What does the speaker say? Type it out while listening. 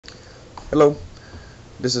Hello,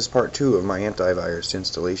 this is part 2 of my antivirus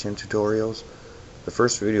installation tutorials. The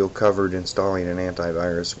first video covered installing an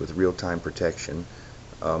antivirus with real-time protection,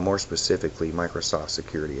 more specifically Microsoft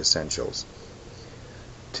Security Essentials.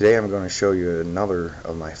 Today I'm going to show you another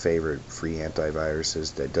of my favorite free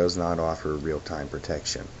antiviruses that does not offer real-time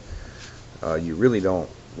protection. You really don't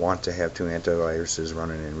want to have two antiviruses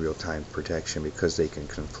running in real-time protection because they can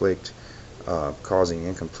conflict, causing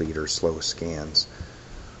incomplete or slow scans.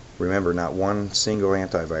 Remember, not one single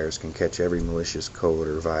antivirus can catch every malicious code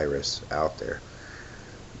or virus out there.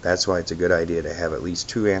 That's why it's a good idea to have at least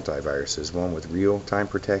two antiviruses, one with real-time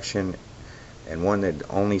protection and one that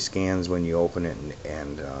only scans when you open it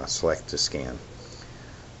and select to scan.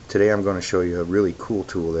 Today I'm going to show you a really cool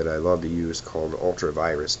tool that I love to use called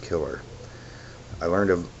Ultravirus Killer. I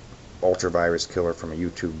learned of Ultravirus Killer from a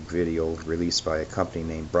YouTube video released by a company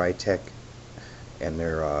named Britec, and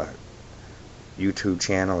their YouTube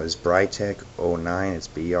channel is Britec09. It's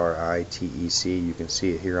B-R-I-T-E-C. You can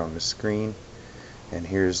see it here on the screen, and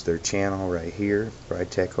here's their channel right here,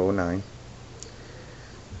 Britec09.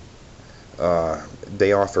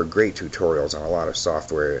 They offer great tutorials on a lot of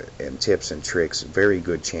software and tips and tricks. Very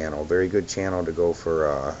good channel to go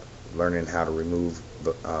for learning how to remove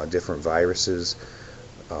different viruses,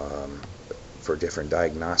 for different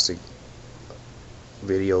diagnostic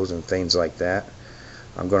videos and things like that.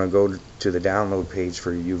 I'm going to go to the download page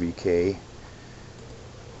for UVK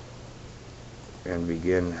and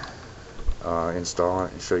begin installing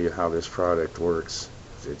it and show you how this product works.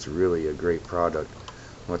 It's really a great product.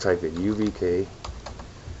 I'm going to type in UVK,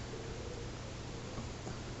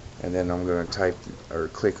 and then I'm going to type or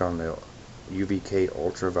click on the UVK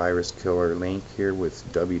Ultravirus Killer link here with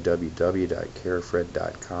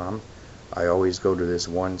www.carifred.com. I always go to this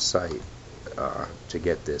one site to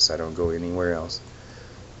get this. I don't go anywhere else.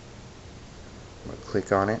 I'm going to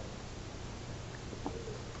click on it,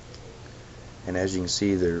 and as you can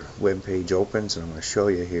see, the web page opens, and I'm going to show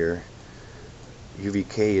you here.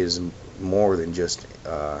 UVK is more than just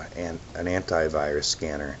an antivirus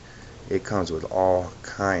scanner. It comes with all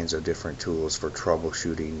kinds of different tools for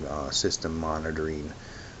troubleshooting, system monitoring.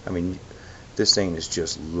 I mean, this thing is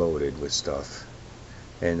just loaded with stuff,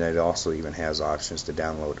 and it also even has options to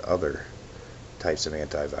download other types of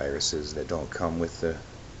antiviruses that don't come with the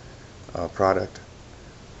product.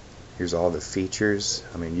 Here's all the features.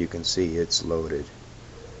 I mean, you can see it's loaded,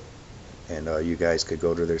 and you guys could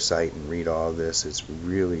go to their site and read all of this. It's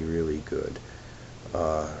really good.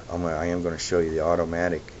 I am going to show you the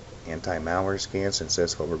automatic anti-malware scan, since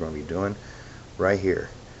that's what we're going to be doing right here.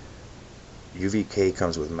 UVK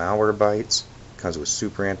comes with Malwarebytes, comes with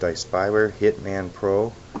Super Anti-Spyware, Hitman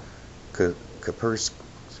Pro,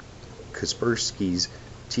 Kaspersky's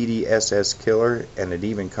TDSS Killer, and it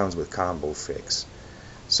even comes with Combo Fix.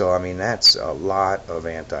 So I mean, that's a lot of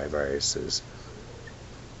antiviruses.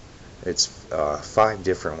 It's 5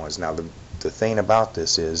 different ones. Now the thing about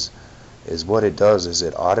this is what it does is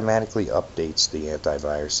it automatically updates the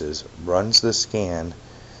antiviruses, runs the scan,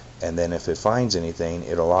 and then if it finds anything,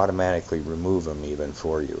 it'll automatically remove them even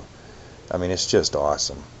for you. I mean, it's just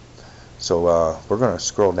awesome. So we're going to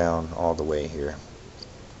scroll down all the way here.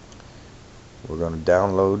 We're going to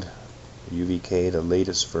download UVK, the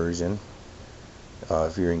latest version.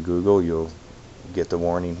 If you're in Google, you'll get the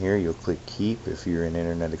warning here. You'll click Keep. If you're in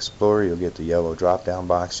Internet Explorer, you'll get the yellow drop down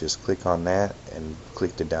box. Just click on that and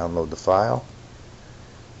click to download the file.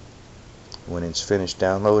 When it's finished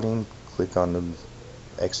downloading, click on the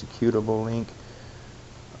executable link.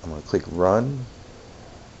 I'm going to click Run,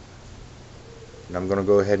 and I'm going to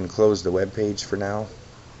go ahead and close the web page for now.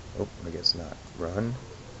 Oh, I guess not. Run.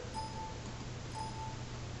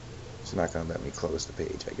 It's not going to let me close the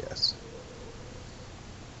page, I guess.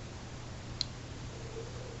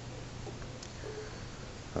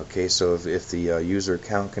 Okay, so if the user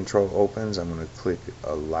account control opens, I'm going to click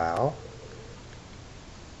Allow.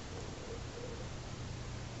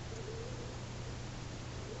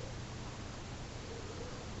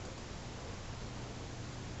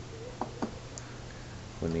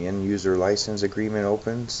 When the end user license agreement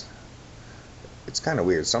opens, it's kind of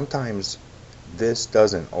weird. Sometimes this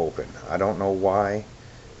doesn't open. I don't know why.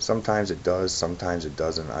 Sometimes it does, sometimes it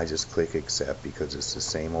doesn't. I just click Accept because it's the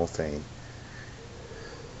same old thing.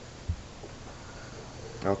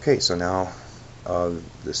 Okay, so now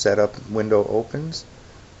the setup window opens.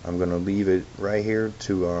 I'm going to leave it right here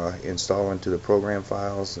to install into the program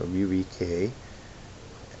files of UVK.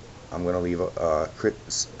 I'm going to leave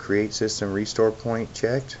Create System Restore Point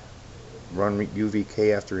checked. Run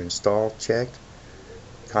UVK after install checked.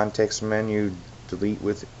 Context menu delete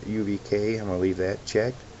with UVK. I'm going to leave that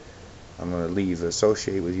checked. I'm going to leave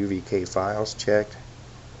associate with UVK files checked.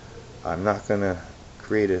 I'm not going to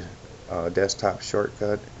create a desktop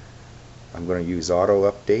shortcut. I'm going to use auto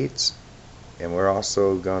updates, and we're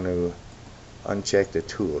also going to uncheck the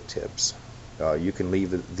tool tips. You can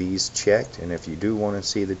leave these checked, and if you do want to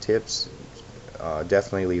see the tips,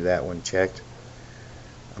 definitely leave that one checked.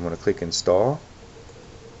 I'm going to click install.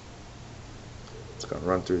 It's going to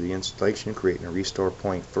run through the installation, creating a restore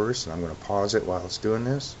point first, and I'm going to pause it while it's doing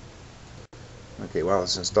this. Okay, while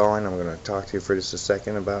it's installing, I'm going to talk to you for just a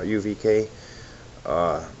second about UVK.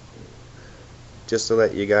 Just to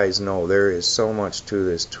let you guys know, there is so much to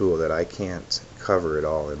this tool that I can't cover it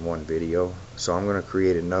all in one video. So I'm going to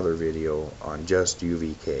create another video on just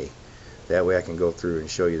UVK. That way I can go through and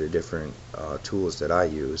show you the different tools that I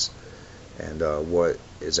use and what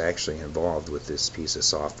is actually involved with this piece of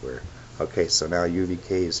software. Okay, so now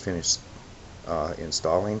UVK is finished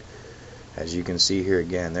installing. As you can see here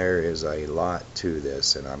again, there is a lot to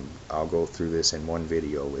this, and I'll go through this in one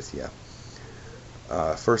video with you.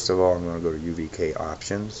 First of all, I'm going to go to UVK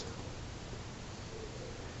options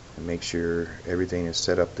and make sure everything is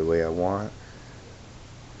set up the way I want.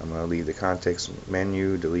 I'm going to leave the context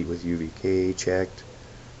menu, delete with UVK checked.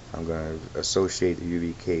 I'm going to associate the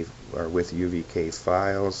UVK or with UVK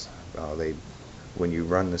files. When you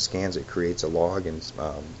run the scans, it creates a log and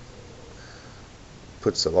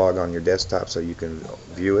puts the log on your desktop so you can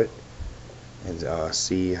view it and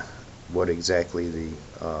see what exactly the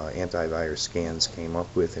antivirus scans came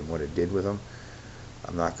up with and what it did with them.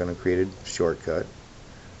 I'm not going to create a shortcut.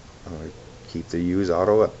 I'm going to keep the use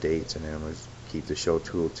auto updates, and then I'm going to keep the show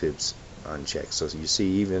tooltips unchecked. So you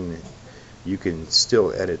see, even you can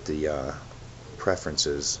still edit the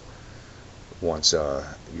preferences once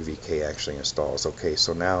UVK actually installs. Okay,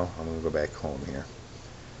 so now I'm going to go back home here.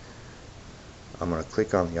 I'm going to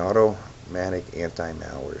click on the automatic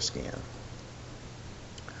anti-malware scan.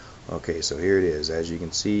 Okay, so here it is. As you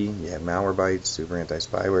can see, you have Malwarebytes, Super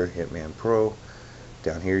Anti-Spyware, Hitman Pro.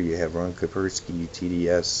 Down here you have Run Kaspersky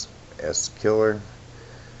TDS S Killer,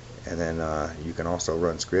 and then you can also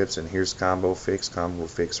run scripts. And here's Combo Fix. Combo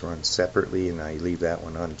Fix runs separately, and I leave that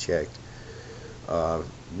one unchecked.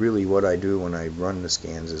 Really, what I do when I run the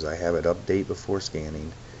scans is I have it update before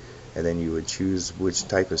scanning, and then you would choose which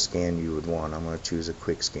type of scan you would want. I'm going to choose a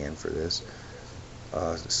quick scan for this.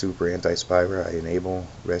 Super Anti-Spyware, I enable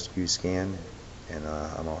rescue scan, and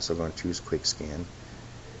I'm also going to choose quick scan.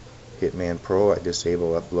 Hitman Pro, I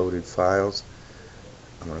disable uploaded files.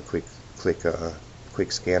 I'm going to click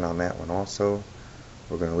quick scan on that one also.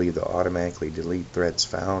 We're going to leave the automatically delete threats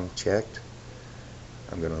found checked.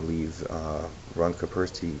 I'm going to leave Run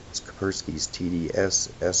Kaspersky's TDS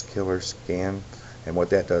S Killer scan, and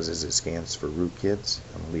what that does is it scans for rootkits.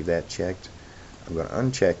 I'm going to leave that checked. I'm going to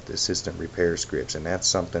uncheck the system repair scripts, and that's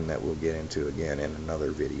something that we'll get into again in another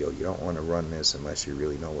video. You don't want to run this unless you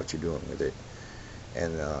really know what you're doing with it.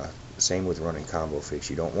 And same with running Combo Fix.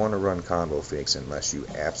 You don't want to run Combo Fix unless you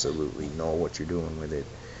absolutely know what you're doing with it,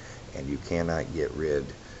 and you cannot get rid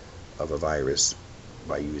of a virus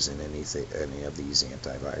by using any of these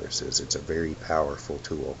antiviruses. It's a very powerful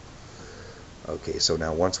tool. Okay, so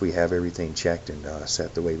now once we have everything checked and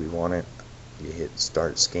set the way we want it, you hit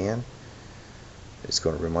Start Scan. It's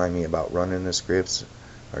going to remind me about running the scripts.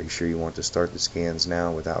 Are you sure you want to start the scans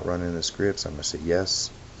now without running the scripts? I'm going to say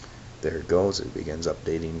yes. There it goes. It begins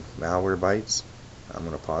updating Malwarebytes. I'm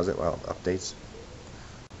going to pause it while it updates.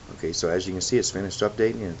 Okay, so as you can see, it's finished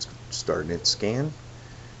updating and it's starting its scan.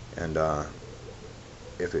 And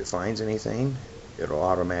if it finds anything, it'll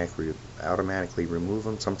automatically remove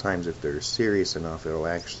them. Sometimes if they're serious enough, it'll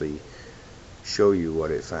actually show you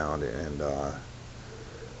what it found,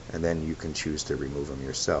 and then you can choose to remove them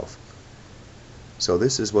yourself. So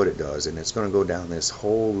this is what it does, and it's going to go down this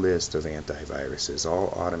whole list of antiviruses, all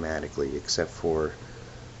automatically except for,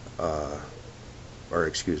 all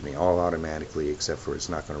automatically except for it's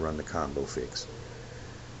not going to run the Combo Fix.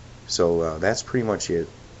 So that's pretty much it.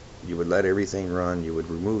 You would let everything run. You would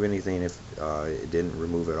remove anything if it didn't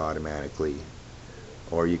remove it automatically,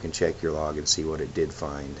 or you can check your log and see what it did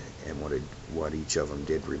find and what each of them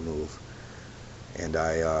did remove. And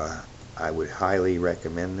I would highly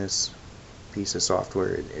recommend this piece of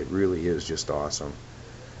software. It really is just awesome.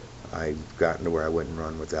 I've gotten to where I wouldn't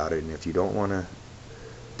run without it. And if you don't want to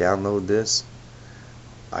download this,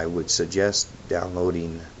 I would suggest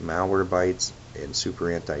downloading Malwarebytes and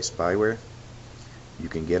Super Anti-Spyware. You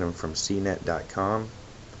can get them from cnet.com.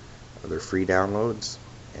 They're free downloads,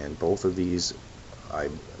 and both of these, I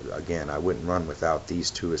wouldn't run without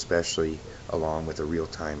these two, especially along with a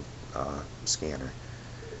real-time scanner.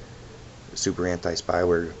 Super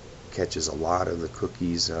Anti-Spyware catches a lot of the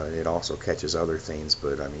cookies. It also catches other things,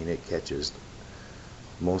 but I mean, it catches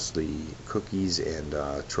mostly cookies and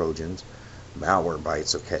Trojans.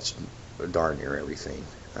 Malwarebytes will catch darn near everything.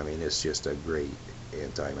 I mean, it's just a great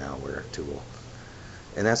anti-malware tool.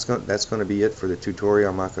 And that's going to be it for the tutorial.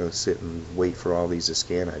 I'm not going to sit and wait for all these to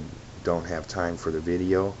scan. I don't have time for the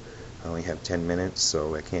video. I only have 10 minutes,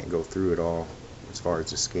 so I can't go through it all as far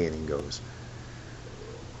as the scanning goes.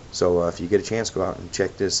 So if you get a chance, go out and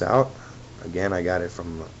check this out. Again, I got it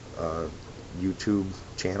from a YouTube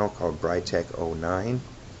channel called Brytech09,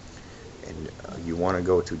 and you want to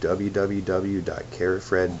go to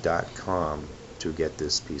www.carifred.com to get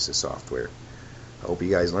this piece of software. I hope you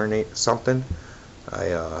guys learned something.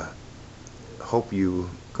 I hope you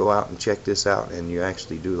go out and check this out and you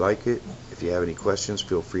actually do like it. If you have any questions,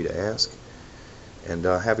 feel free to ask. And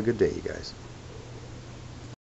have a good day, you guys.